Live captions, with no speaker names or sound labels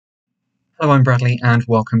Hello, I'm Bradley and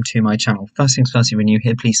welcome to my channel. First things first, if you're new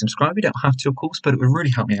here, please subscribe. You don't have to, of course, but it would really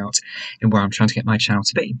help me out in where I'm trying to get my channel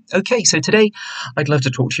to be. Okay, so today I'd love to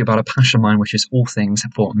talk to you about a passion of mine, which is all things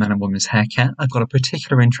for men and women's hair care. I've got a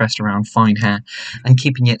particular interest around fine hair and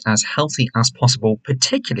keeping it as healthy as possible,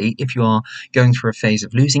 particularly if you are going through a phase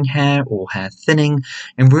of losing hair or hair thinning,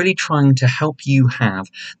 and really trying to help you have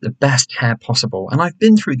the best hair possible. And I've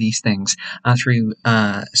been through these things through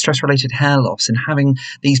stress-related hair loss and having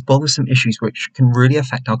these bothersome issues which can really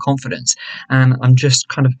affect our confidence. And I'm just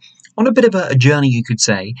kind of on a bit of a journey, you could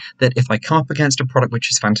say, that if I come up against a product which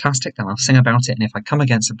is fantastic, then I'll sing about it. And if I come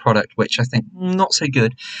against a product which I think not so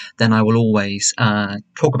good, then I will always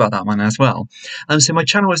talk about that one as well. So my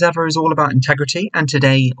channel, as ever, is all about integrity. And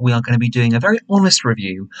today we are going to be doing a very honest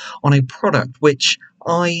review on a product which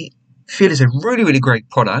I feel is a really, really great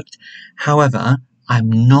product. However, I'm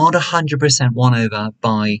not 100% won over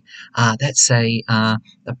by, let's say,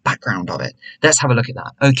 the background of it. Let's have a look at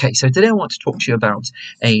that. Okay, so today I want to talk to you about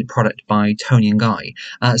a product by Toni and Guy.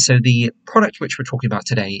 So the product which we're talking about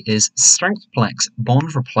today is Strengthplex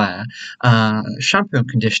Bond Repair shampoo and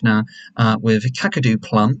conditioner with Kakadu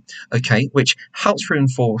Plum, okay, which helps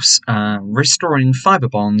reinforce restoring fiber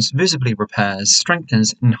bonds, visibly repairs,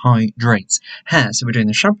 strengthens, and hydrates hair. So we're doing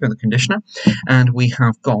the shampoo and the conditioner, and we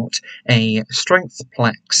have got a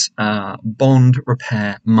Strengthplex Bond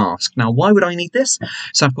Repair Mask. Now, why would I need this?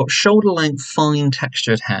 So I've got shoulder-length, fine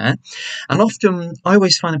textured hair, and often I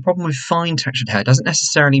always find the problem with fine textured hair doesn't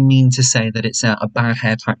necessarily mean to say that it's a bad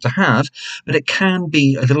hair type to have, but it can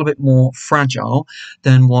be a little bit more fragile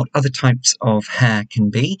than what other types of hair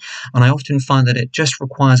can be, and I often find that it just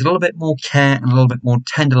requires a little bit more care and a little bit more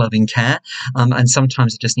tender loving care, and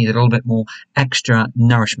sometimes it just needs a little bit more extra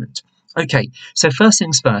nourishment. Okay, so first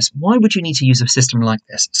things first, why would you need to use a system like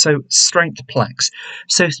this? So Strengthplex.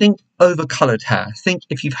 So think over-coloured hair. Think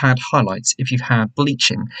if you've had highlights, if you've had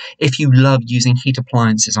bleaching, if you love using heat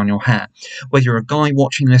appliances on your hair. Whether you're a guy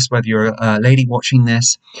watching this, whether you're a lady watching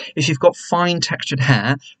this, if you've got fine textured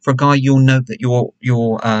hair, for a guy you'll note that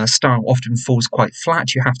your style often falls quite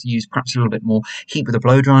flat. You have to use perhaps a little bit more heat with a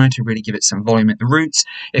blow dryer to really give it some volume at the roots.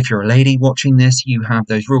 If you're a lady watching this, you have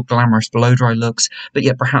those real glamorous blow dry looks, but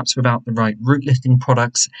yet perhaps without the right root lifting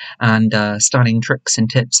products and styling tricks and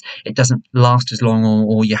tips, it doesn't last as long,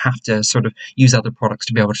 or you have to sort of use other products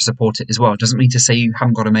to be able to support it as well. It doesn't mean to say you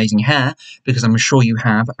haven't got amazing hair, because I'm sure you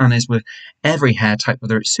have, and as with every hair type,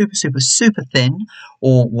 whether it's super, super, super thin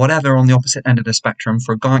or whatever on the opposite end of the spectrum,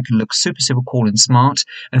 for a guy it can look super, super cool and smart,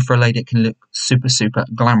 and for a lady it can look super, super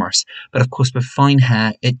glamorous. But of course with fine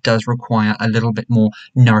hair, it does require a little bit more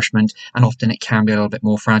nourishment, and often it can be a little bit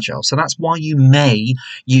more fragile. So that's why you may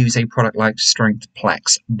use a product like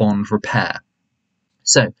Strengthplex Bond Repair.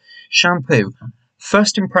 So, shampoo.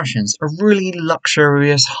 First impressions, a really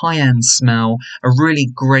luxurious, high-end smell, a really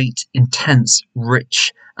great, intense,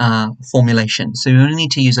 rich formulation. So you only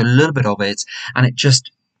need to use a little bit of it, and it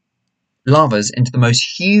just lavas into the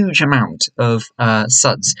most huge amount of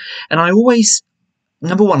suds. And I always,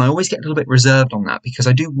 number one, I always get a little bit reserved on that, because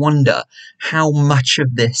I do wonder how much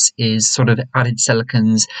of this is sort of added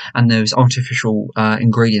silicons and those artificial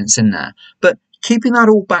ingredients in there. But keeping that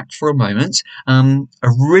all back for a moment, a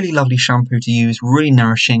really lovely shampoo to use, really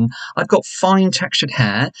nourishing. I've got fine textured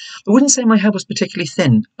hair. I wouldn't say my hair was particularly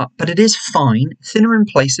thin, but it is fine, thinner in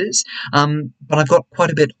places, but I've got quite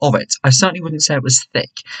a bit of it. I certainly wouldn't say it was thick.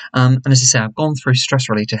 And as I say, I've gone through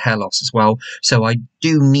stress-related hair loss as well, so I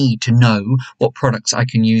do need to know what products I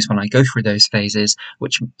can use when I go through those phases,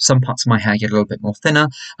 which some parts of my hair get a little bit more thinner,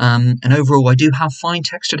 and overall I do have fine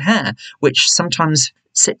textured hair, which sometimes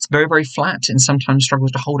sits very, very flat and sometimes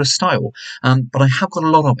struggles to hold a style, but I have got a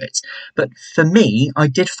lot of it. But for me, I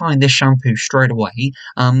did find this shampoo straight away.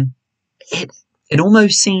 It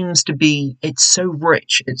almost seems to be, it's so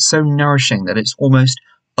rich, it's so nourishing that it's almost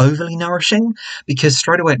overly nourishing, because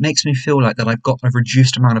straight away it makes me feel like that I've got a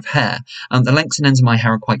reduced amount of hair. The lengths and ends of my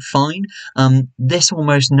hair are quite fine. This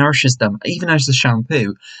almost nourishes them, even as the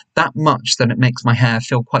shampoo, that much that it makes my hair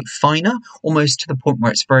feel quite finer, almost to the point where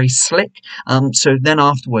it's very slick. So then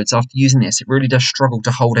afterwards, after using this, it really does struggle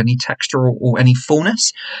to hold any texture or any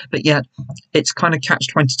fullness, but yet it's kind of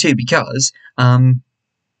catch-22, because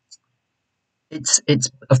It's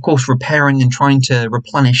of course repairing and trying to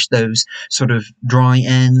replenish those sort of dry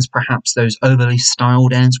ends, perhaps those overly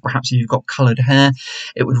styled ends, perhaps if you've got coloured hair,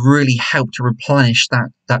 it would really help to replenish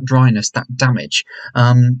that dryness, that damage.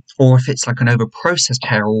 Or if it's like an over processed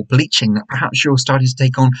hair or bleaching, that perhaps you're starting to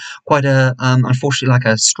take on quite a unfortunately like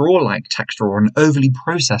a straw-like texture or an overly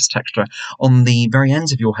processed texture on the very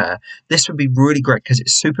ends of your hair. This would be really great because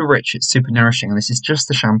it's super rich, it's super nourishing, and this is just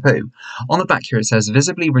the shampoo. On the back here it says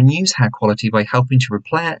visibly renews hair quality by helping to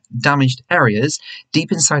repair damaged areas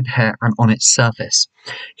deep inside the hair and on its surface.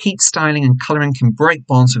 Heat styling and colouring can break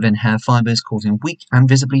bonds within hair fibres, causing weak and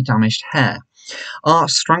visibly damaged hair. Our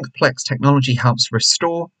Strengthplex technology helps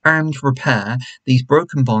restore and repair these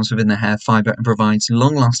broken bonds within the hair fibre and provides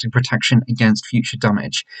long-lasting protection against future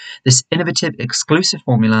damage. This innovative, exclusive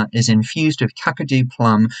formula is infused with Kakadu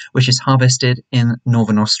plum, which is harvested in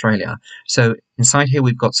northern Australia. So inside here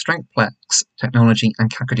we've got Strengthplex technology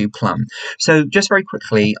and Kakadu plum. So just very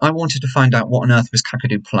quickly, I wanted to find out what on earth was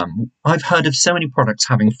Kakadu plum. I've heard of so many products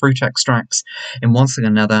having fruit extracts in one thing or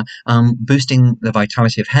another, boosting the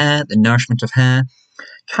vitality of hair, the nourishment of hair.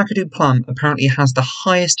 Kakadu plum apparently has the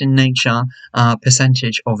highest in nature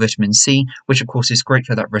percentage of vitamin C, which of course is great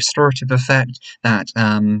for that restorative effect, that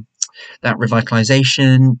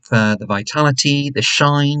revitalization, for the vitality, the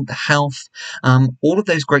shine, the health, all of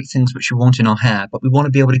those great things which we want in our hair, but we want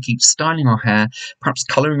to be able to keep styling our hair, perhaps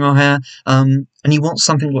colouring our hair, and you want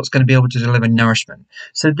something that's going to be able to deliver nourishment.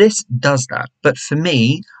 So this does that, but for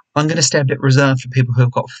me, I'm going to stay a bit reserved for people who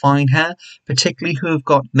have got fine hair, particularly who have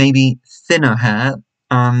got maybe thinner hair,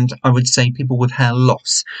 and I would say people with hair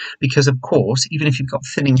loss. Because, of course, even if you've got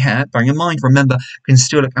thinning hair, bearing in mind, remember, can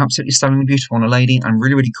still look absolutely stunningly beautiful on a lady and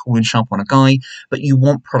really, really cool and sharp on a guy, but you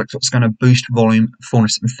want product that's going to boost volume,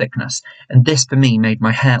 fullness, and thickness. And this, for me, made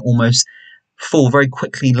my hair almost fall very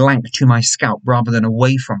quickly lank to my scalp rather than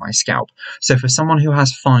away from my scalp. So for someone who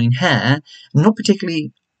has fine hair, not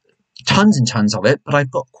particularly tons and tons of it, but I've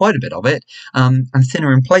got quite a bit of it, and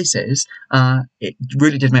thinner in places, it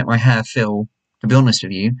really did make my hair feel, to be honest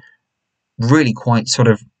with you, really quite sort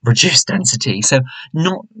of reduced density. So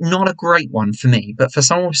not a great one for me, but for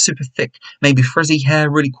someone with super thick, maybe frizzy hair,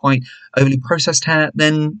 really quite overly processed hair,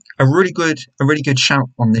 then a really good shout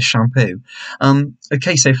on this shampoo.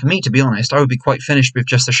 Okay, so for me, to be honest, I would be quite finished with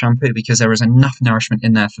just the shampoo because there is enough nourishment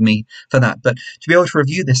in there for me for that. But to be able to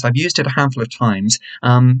review this, I've used it a handful of times.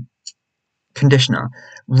 Conditioner,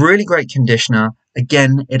 really great conditioner.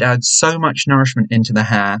 Again, it adds so much nourishment into the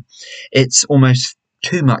hair. It's almost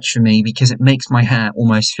too much for me because it makes my hair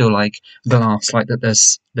almost feel like glass, like that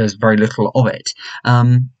there's very little of it.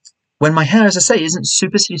 When my hair, as I say, isn't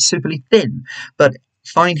superly thin, but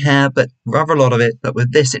fine hair, but rather a lot of it. But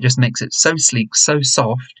with this, it just makes it so sleek, so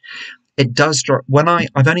soft. It does dry.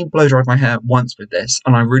 I've only blow dried my hair once with this,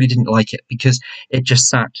 and I really didn't like it because it just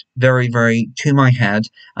sat very, very to my head.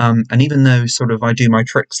 And even though sort of I do my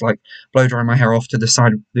tricks like blow drying my hair off to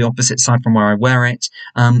the opposite side from where I wear it,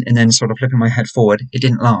 and then sort of flipping my head forward, it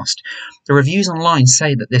didn't last. The reviews online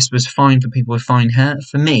say that this was fine for people with fine hair.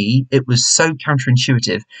 For me, it was so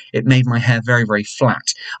counterintuitive. It made my hair very, very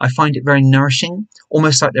flat. I find it very nourishing,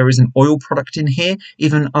 almost like there is an oil product in here,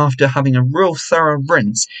 even after having a real thorough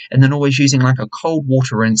rinse, and then always using like a cold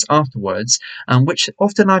water rinse afterwards, which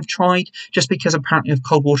often I've tried just because apparently with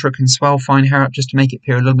cold water it can swell fine hair up just to make it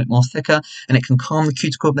appear a little bit more thicker, and it can calm the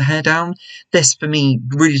cuticle of the hair down. This, for me,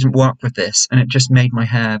 really didn't work with this, and it just made my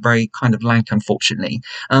hair very kind of lank, unfortunately.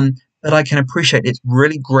 But I can appreciate it's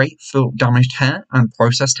really great for damaged hair and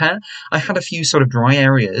processed hair. I had a few sort of dry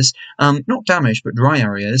areas, not damaged, but dry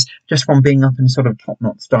areas, just from being up in sort of top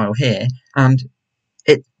knot style here, and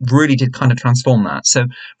it really did kind of transform that. So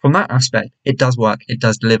from that aspect, it does work, it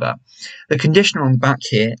does deliver. The conditioner on the back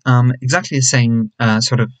here, exactly the same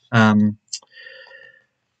sort of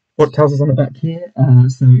what tells us on the back here.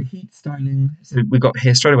 So heat styling. So we've got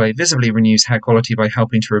here straight away, visibly renews hair quality by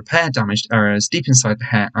helping to repair damaged areas deep inside the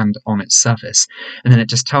hair and on its surface. And then it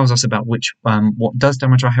just tells us about what does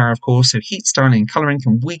damage our hair, of course. So heat styling and colouring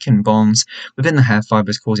can weaken bonds within the hair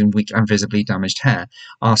fibres, causing weak and visibly damaged hair.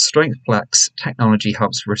 Our Strengthplex technology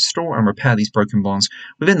helps restore and repair these broken bonds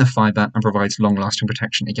within the fibre and provides long-lasting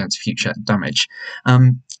protection against future damage.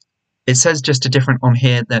 It says just a different on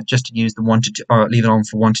here that just to use the 1 to 2, or leave it on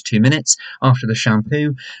for 1 to 2 minutes after the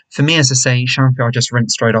shampoo. For me, as I say, shampoo I just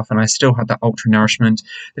rinsed straight off and I still had that ultra nourishment.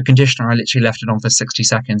 The conditioner, I literally left it on for 60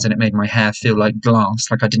 seconds and it made my hair feel like glass,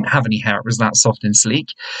 like I didn't have any hair. It was that soft and sleek.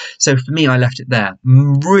 So for me, I left it there.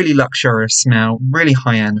 Really luxurious smell, really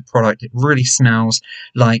high-end product. It really smells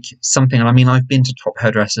like something, and I mean, I've been to top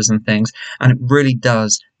hairdressers and things, and it really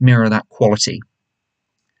does mirror that quality.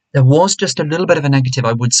 There was just a little bit of a negative,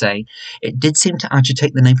 I would say. It did seem to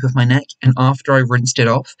agitate the nape of my neck, and after I rinsed it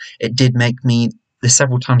off, it did make me, the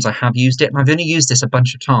several times I have used it, and I've only used this a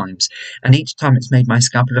bunch of times, and each time it's made my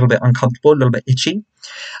scalp a little bit uncomfortable, a little bit itchy.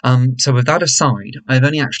 So with that aside, I've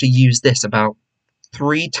only actually used this about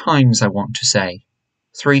 3 times, I want to say.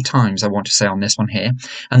 3 times, on this one here,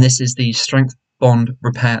 and this is the Strength Bond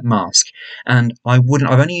Repair Mask. And I've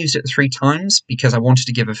only used it 3 times because I wanted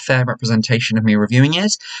to give a fair representation of me reviewing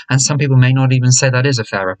it, and some people may not even say that is a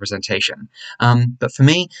fair representation. But for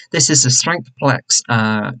me, this is the Strengthplex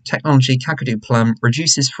Technology Kakadu Plum,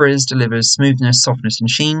 reduces frizz, delivers smoothness, softness, and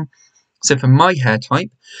sheen. So for my hair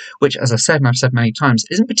type, which, as I said, and I've said many times,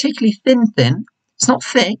 isn't particularly thin, it's not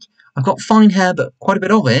thick, I've got fine hair, but quite a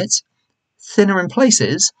bit of it, thinner in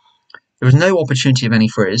places, there was no opportunity of any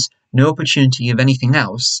frizz, no opportunity of anything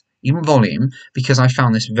else, even volume, because I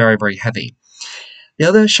found this very, very heavy. The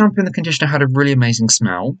other shampoo and the conditioner had a really amazing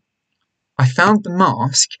smell. I found the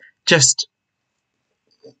mask just,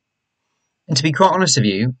 and to be quite honest with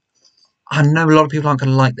you, I know a lot of people aren't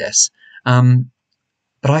going to like this,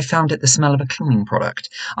 but I found it the smell of a cleaning product.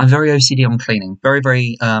 I'm very OCD on cleaning.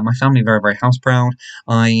 My family very, very house proud.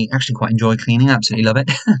 I actually quite enjoy cleaning. I absolutely love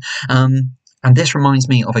it. And this reminds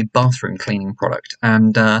me of a bathroom cleaning product.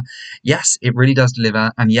 And yes, it really does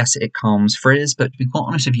deliver. And yes, it calms frizz. But to be quite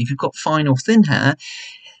honest with you, if you've got fine or thin hair,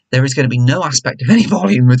 there is going to be no aspect of any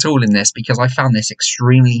volume at all in this, because I found this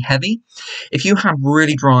extremely heavy. If you have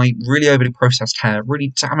really dry, really overly processed hair, really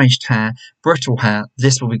damaged hair, brittle hair,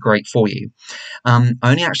 this will be great for you. I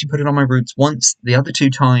only actually put it on my roots once. The other 2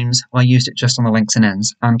 times I used it just on the lengths and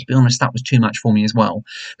ends, and to be honest, that was too much for me as well,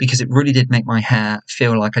 because it really did make my hair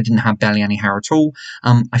feel like I didn't have barely any hair at all.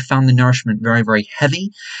 I found the nourishment very, very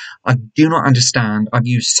heavy. I do not understand. I've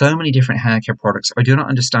used so many different hair care products. I do not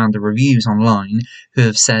understand the reviews online who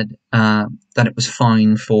have said that it was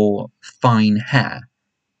fine for fine hair.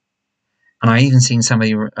 And I even seen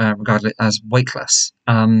somebody regard it as weightless.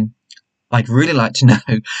 I'd really like to know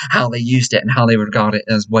how they used it and how they regard it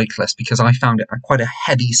as weightless, because I found it quite a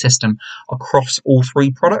heavy system across all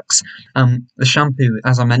 3 products. The shampoo,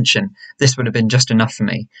 as I mentioned, this would have been just enough for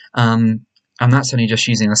me. And that's only just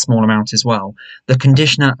using a small amount as well. The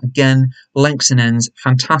conditioner, again, lengths and ends,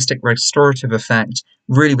 fantastic restorative effect,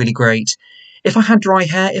 really, really great. If I had dry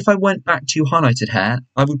hair, if I went back to highlighted hair,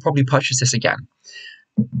 I would probably purchase this again.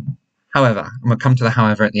 However, I'm going to come to the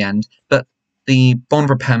however at the end, but the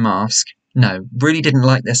Bond Repair Mask, no, really didn't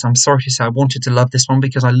like this. I'm sorry to say I wanted to love this one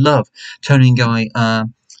because I love Toni Guy.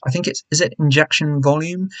 I think is it injection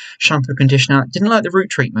volume shampoo conditioner. Didn't like the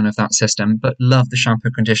root treatment of that system, but loved the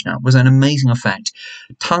shampoo conditioner. It was an amazing effect,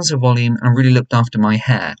 tons of volume, and really looked after my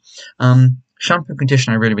hair. Shampoo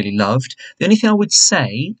conditioner I really, really loved. The only thing I would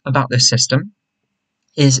say about this system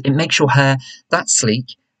is it makes your hair that sleek,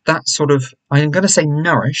 that sort of, I'm going to say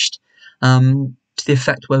nourished, to the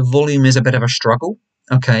effect where volume is a bit of a struggle.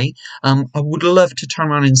 Okay, I would love to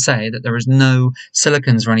turn around and say that there is no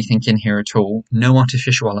silicons or anything in here at all, no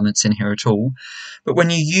artificial elements in here at all, but when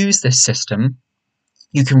you use this system,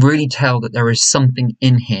 you can really tell that there is something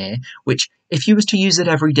in here which, if you was to use it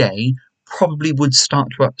every day, probably would start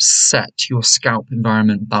to upset your scalp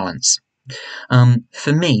environment balance.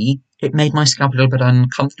 For me, it made my scalp a little bit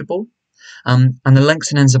uncomfortable, and the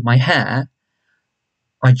lengths and ends of my hair,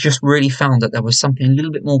 I just really found that there was something a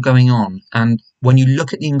little bit more going on. And when you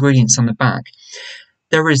look at the ingredients on the back,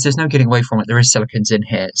 there's no getting away from it. There is silicons in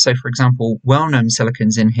here. So, for example, well-known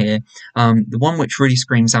silicons in here. The one which really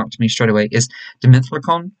screams out to me straight away is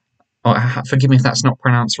dimethicone. Forgive me if that's not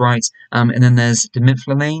pronounced right. And then there's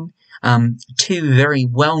dimethylamine. 2 very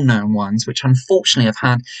well-known ones, which unfortunately have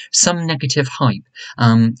had some negative hype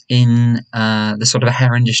in the sort of a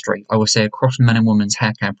hair industry, I would say, across men and women's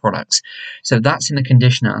hair care products. So that's in the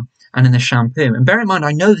conditioner and in the shampoo. And bear in mind,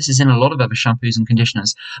 I know this is in a lot of other shampoos and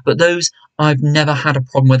conditioners, but those I've never had a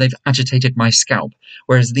problem where they've agitated my scalp,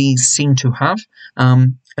 whereas these seem to have.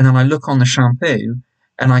 And then I look on the shampoo,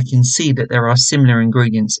 and I can see that there are similar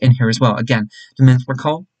ingredients in here as well. Again,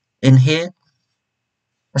 dimethicone in here.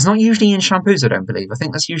 That's not usually in shampoos, I don't believe. I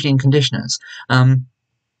think that's usually in conditioners.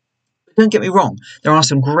 But don't get me wrong, there are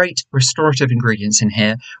some great restorative ingredients in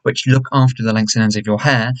here which look after the lengths and ends of your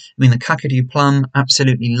hair. I mean, the Kakadu Plum,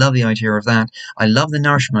 absolutely love the idea of that. I love the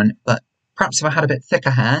nourishment, but perhaps if I had a bit thicker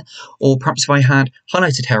hair, or perhaps if I had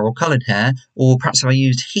highlighted hair or coloured hair, or perhaps if I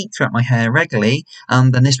used heat throughout my hair regularly,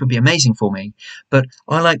 then this would be amazing for me. But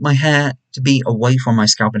I like my hair to be away from my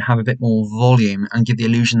scalp and have a bit more volume and give the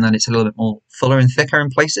illusion that it's a little bit more fuller and thicker in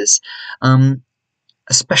places,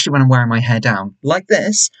 especially when I'm wearing my hair down. Like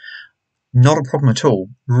this, not a problem at all.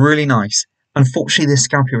 Really nice. Unfortunately, this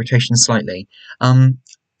scalp irritation slightly.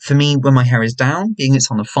 For me, when my hair is down, being it's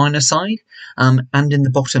on the finer side, and in the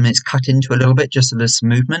bottom it's cut into a little bit, just a little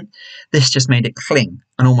movement, this just made it cling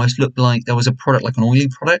and almost looked like there was a product, like an oily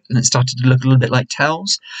product, and it started to look a little bit like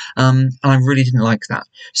tails, and I really didn't like that.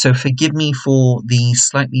 So forgive me for the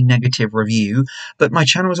slightly negative review, but my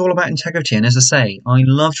channel is all about integrity, and as I say, I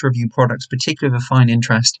love to review products, particularly with a fine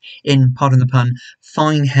interest in, pardon the pun,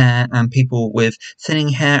 fine hair and people with thinning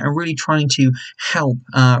hair, and really trying to help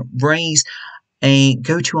raise a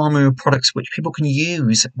go-to army of products which people can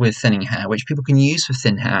use with thinning hair, which people can use for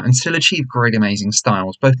thin hair, and still achieve great, amazing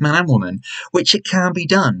styles, both man and woman, which it can be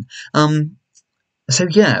done. So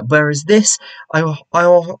yeah, whereas this, I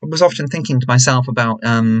was often thinking to myself about,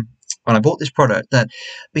 when I bought this product, that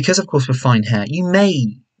because, of course, with fine hair, you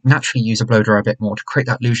may naturally use a blow dryer a bit more to create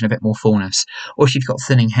that illusion, a bit more fullness, or if you've got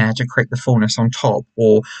thinning hair, to create the fullness on top,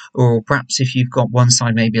 or perhaps if you've got one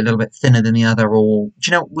side maybe a little bit thinner than the other, or,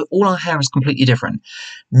 do you know, all our hair is completely different.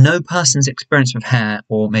 No person's experience with hair,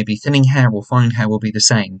 or maybe thinning hair or fine hair, will be the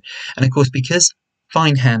same. And of course, because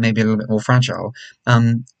fine hair may be a little bit more fragile,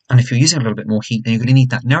 and if you're using a little bit more heat, then you're going to need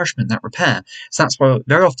that nourishment, that repair. So that's why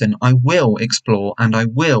very often I will explore and I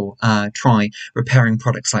will try repairing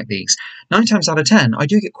products like these. 9 times out of 10, I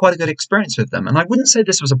do get quite a good experience with them. And I wouldn't say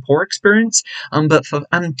this was a poor experience, but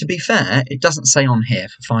to be fair, it doesn't say on here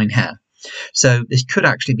for fine hair. So this could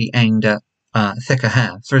actually be aimed at thicker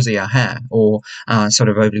hair, frizzier hair, or sort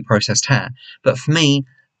of overly processed hair. But for me,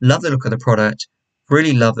 love the look of the product.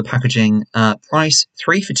 Really love the packaging. Price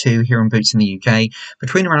 3 for 2 here on Boots in the UK,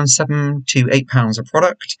 between around £7 to £8 a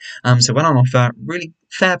product. So when on offer, really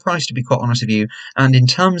fair price, to be quite honest with you. And in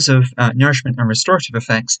terms of nourishment and restorative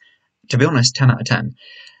effects, to be honest, 10 out of 10.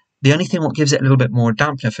 The only thing what gives it a little bit more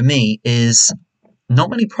dampener for me is not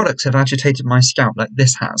many products have agitated my scalp like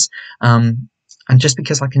this has. And just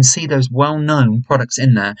because I can see those well-known products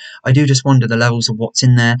in there, I do just wonder the levels of what's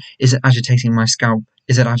in there. Is it agitating my scalp?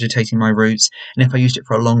 Is it agitating my roots? And if I used it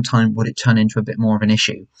for a long time, would it turn into a bit more of an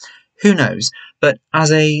issue? Who knows? But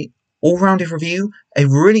as a all-rounded review, a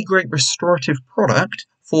really great restorative product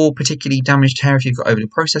for particularly damaged hair, if you've got overly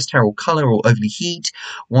processed hair or colour or overly heat,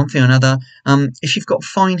 one thing or another. If you've got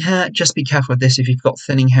fine hair, just be careful with this. If you've got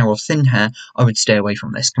thinning hair or thin hair, I would stay away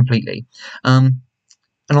from this completely.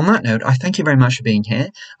 And on that note, I thank you very much for being here.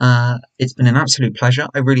 It's been an absolute pleasure.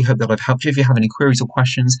 I really hope that I've helped you. If you have any queries or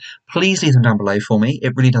questions, please leave them down below for me.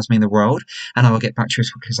 It really does mean the world, and I will get back to you as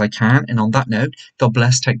quickly as I can. And on that note, God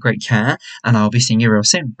bless, take great care, and I'll be seeing you real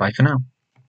soon. Bye for now.